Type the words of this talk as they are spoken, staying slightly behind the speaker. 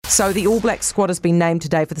So the All Blacks squad has been named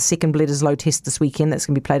today for the second Bledisloe test this weekend. That's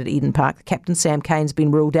going to be played at Eden Park. Captain Sam Cane's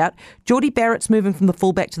been ruled out. Jordie Barrett's moving from the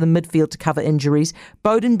fullback to the midfield to cover injuries.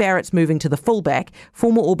 Beauden Barrett's moving to the fullback.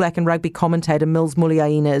 Former All Black and rugby commentator Mils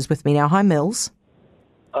Muliaina is with me now. Hi, Mils.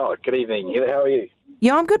 Oh, good evening. How are you?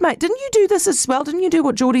 Yeah, I'm good, mate. Didn't you do this as well? Didn't you do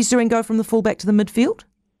what Jordie's doing, go from the fullback to the midfield?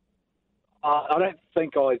 I don't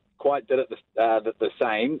think I quite did it the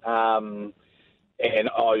same. And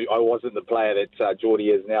I wasn't the player that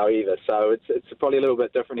Jordie is now either. So it's probably a little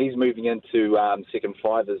bit different. He's moving into second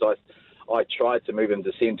five. As I tried to move him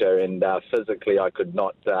to centre, and physically I could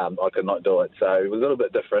not do it. So it was a little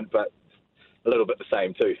bit different, but a little bit the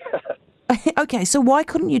same too. Okay, so why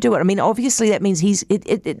couldn't you do it? I mean, obviously that means is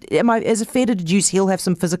it fair to deduce he'll have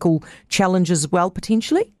some physical challenges as well,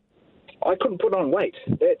 potentially? I couldn't put on weight.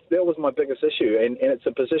 That was my biggest issue, and it's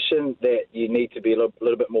a position that you need to be a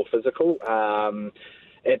little bit more physical.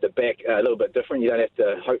 At the back, a little bit different. You don't have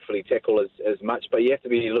to hopefully tackle as much, but you have to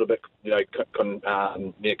be a little bit,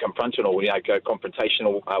 confrontational,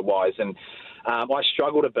 confrontational wise. And I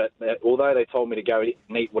struggled a bit. Although they told me to go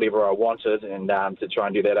and eat whatever I wanted, and to try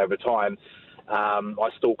and do that over time, I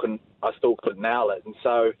still couldn't nail it. And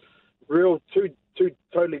so, two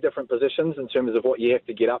totally different positions in terms of what you have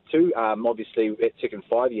to get up to. Obviously, at second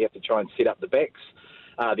five, you have to try and set up the backs,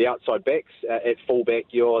 the outside backs. At fullback,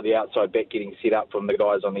 you're the outside back getting set up from the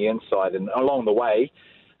guys on the inside. And along the way,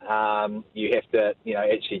 you have to,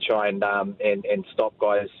 actually try and stop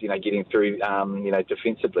guys, getting through,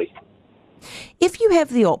 defensively. If you have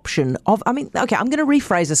the option of, I'm going to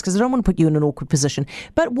rephrase this because I don't want to put you in an awkward position,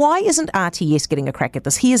 but why isn't RTS getting a crack at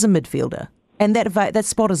this? He is a midfielder. And that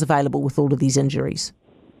spot is available with all of these injuries.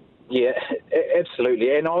 Yeah,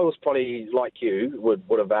 absolutely. And I was probably, like you, would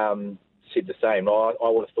have said the same. I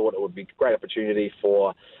would have thought it would be a great opportunity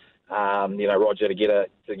for, Roger to get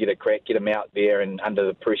a crack, get him out there and under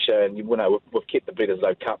the pressure. And, we've kept the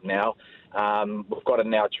Bledisloe Cup now. We've got to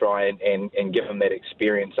now try and give him that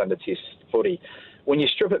experience under Test footy. When you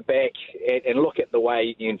strip it back and look at the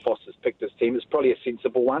way Ian Foster's picked his team, it's probably a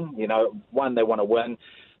sensible one. One, they want to win.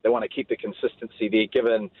 They want to keep the consistency there,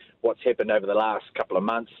 given what's happened over the last couple of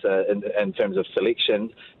months in terms of selection.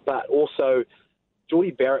 But also, Jordie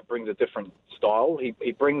Barrett brings a different style.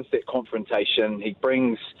 He brings that confrontation. He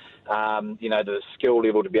brings, the skill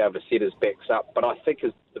level to be able to set his backs up. But I think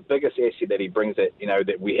the biggest asset that he brings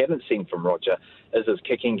that we haven't seen from Roger is his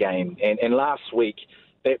kicking game. And last week,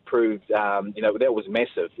 that proved, that was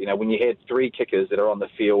massive. When you had three kickers that are on the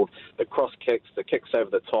field, the cross kicks, the kicks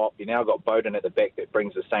over the top, you now got Beauden at the back that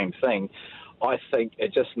brings the same thing. I think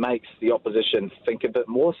it just makes the opposition think a bit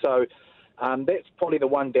more. So that's probably the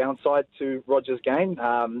one downside to Roger's game.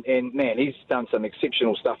 And, man, he's done some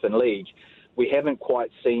exceptional stuff in league. We haven't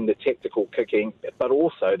quite seen the tactical kicking, but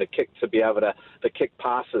also the kick to be able to, the kick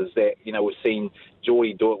passes that, we've seen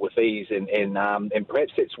Jordie do it with ease. And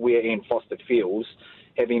perhaps that's where Ian Foster feels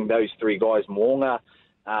having those three guys, Mo'unga,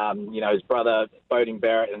 his brother, Beauden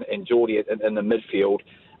Barrett and Jordie in the midfield,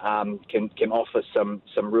 can offer some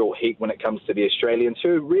real heat when it comes to the Australians,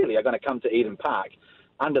 who really are going to come to Eden Park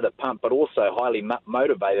under the pump, but also highly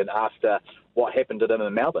motivated after what happened to them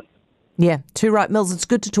in Melbourne. Yeah, too right, Mils. It's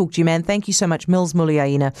good to talk to you, man. Thank you so much. Mils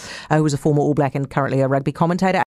Muliaina, who was a former All Black and currently a rugby commentator.